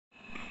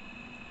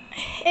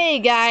Hey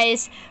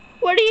guys,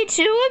 what are you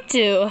two up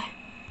to?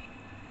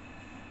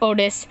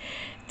 Otis,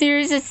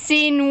 there's a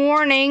scene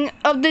warning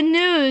of the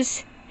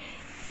news.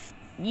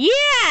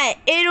 Yeah,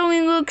 it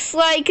only looks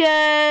like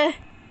a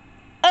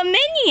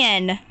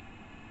minion.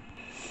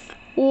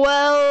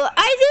 Well,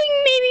 I think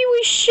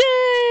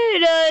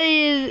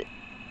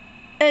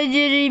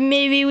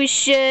maybe we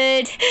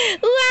should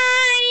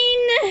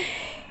line.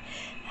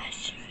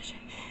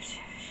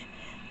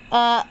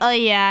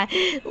 Yeah,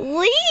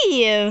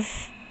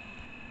 leave.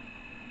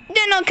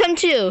 Then I'll come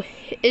too.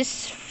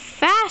 It's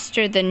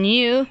faster than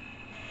you.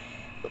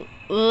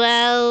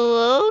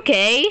 Well,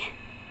 okay.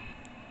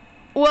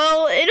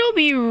 Well, it'll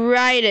be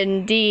right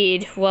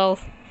indeed. Well,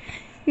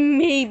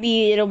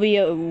 maybe it'll be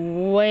a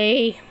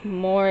way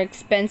more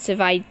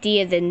expensive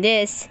idea than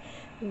this.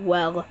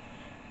 Well,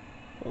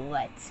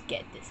 let's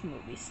get this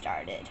movie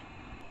started.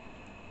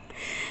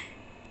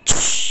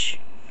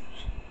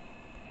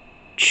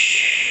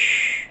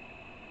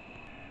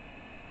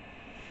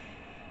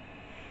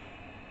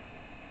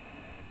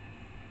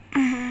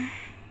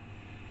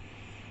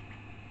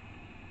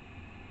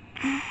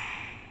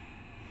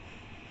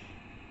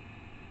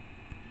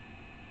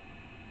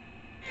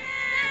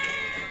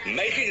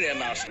 Making their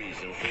masterpiece.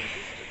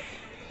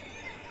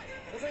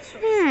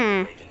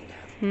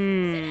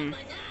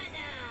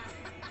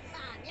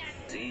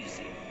 It's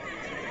easy.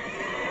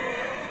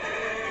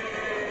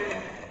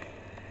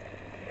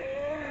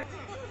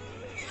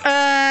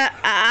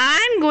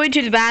 I'm going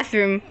to the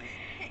bathroom.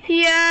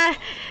 Yeah,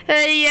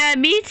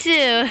 me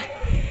too.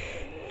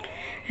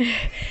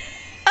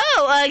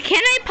 Oh,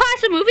 can I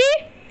pause the movie?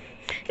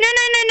 No,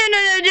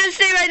 just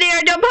stay right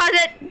there.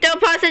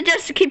 Don't pause it,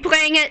 just keep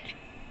playing it.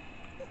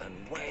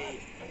 And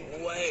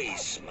way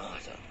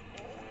smarter.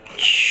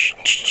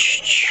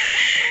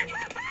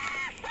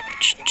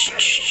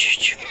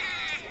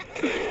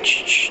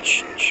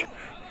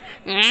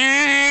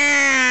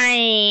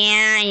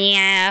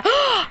 Yeah.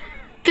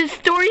 The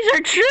stories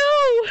are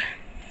true.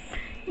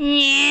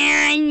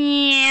 Yeah.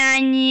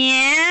 Yeah.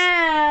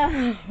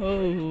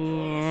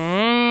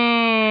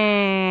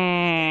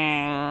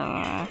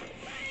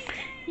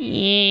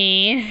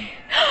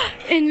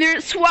 And they're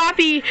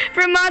Swappy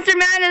from Monster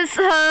Madness.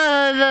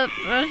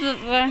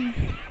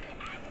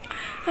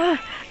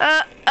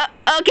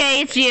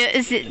 Okay, it's you.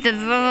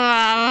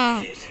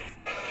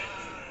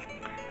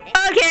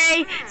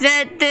 Okay,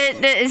 that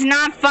is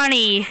not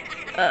funny.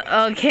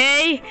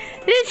 Okay,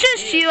 it's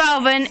just you,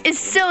 Alvin. It's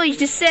silly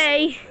to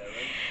say.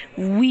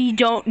 We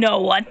don't know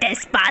what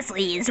this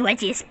Bozzly is,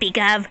 what you speak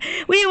of.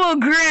 We will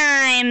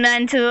grind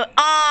into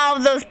all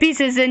those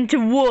pieces into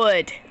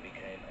wood.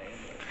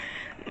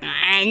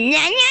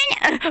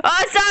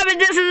 Oh, stop it.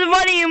 This isn't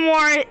funny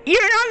anymore.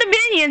 You're not the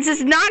minions.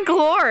 It's not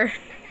Glore.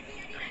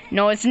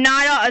 No, it's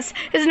not us.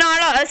 It's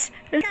not us.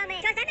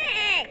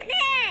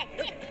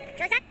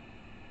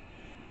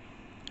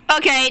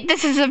 Okay,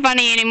 this isn't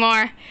funny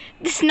anymore.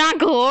 This is not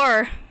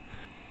Glore.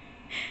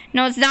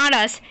 No, it's not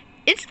us.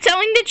 It's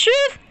telling the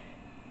truth.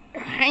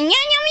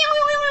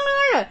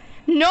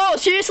 No,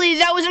 seriously,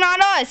 that was not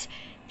us.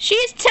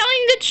 She's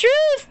telling the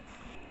truth.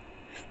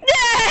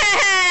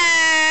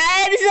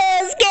 I'm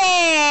so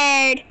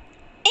scared.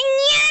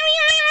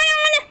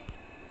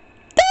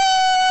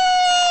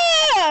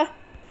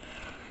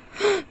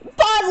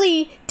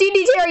 Bozzly,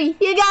 Teeny Terry,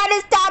 you gotta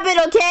stop it,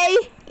 okay?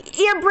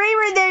 You're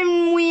braver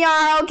than we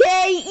are,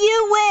 okay?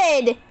 You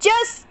win.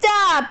 Just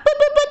stop.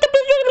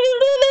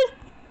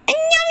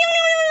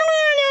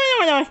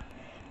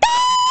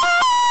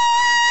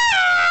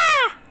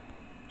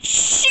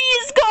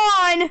 She's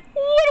gone.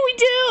 What do we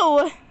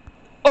do?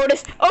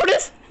 Otis.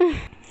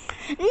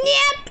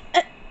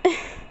 Yep.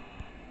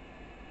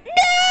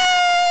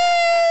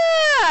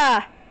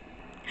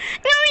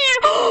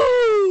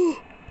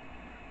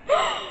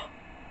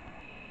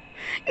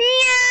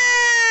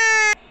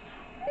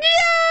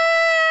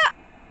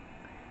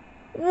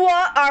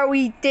 What are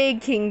we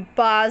thinking,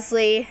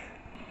 Bozzly?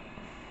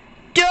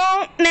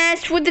 Don't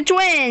mess with the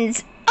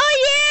twins. Oh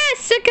yeah,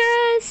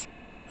 suckers.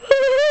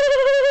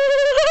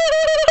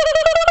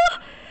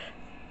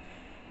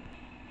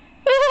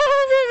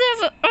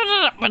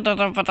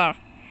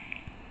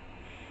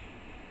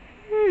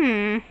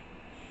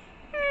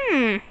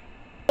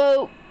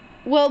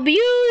 Well,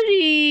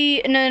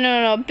 Beauty...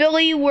 No.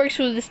 Billy works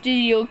with the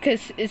studio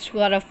because it's a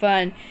lot of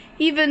fun.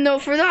 Even though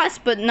for us,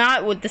 but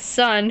not with the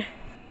sun.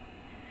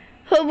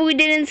 Hope we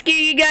didn't scare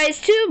you guys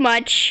too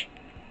much.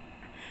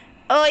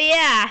 Oh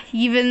yeah,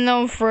 even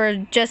though for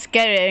just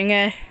getting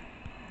it.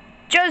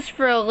 Just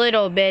for a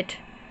little bit,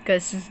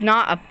 because it's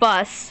not a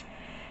bus.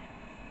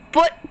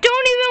 But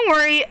don't even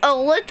worry, a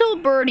little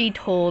birdie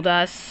told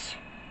us.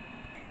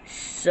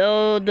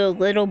 So the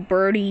little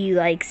birdie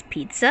likes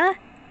pizza?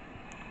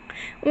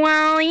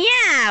 Well,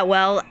 yeah,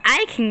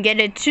 I can get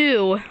it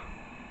too.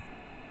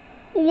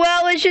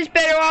 Well, it's just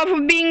better off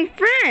with being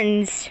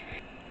friends.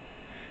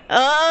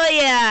 Oh,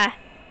 yeah.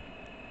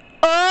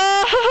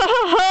 Oh!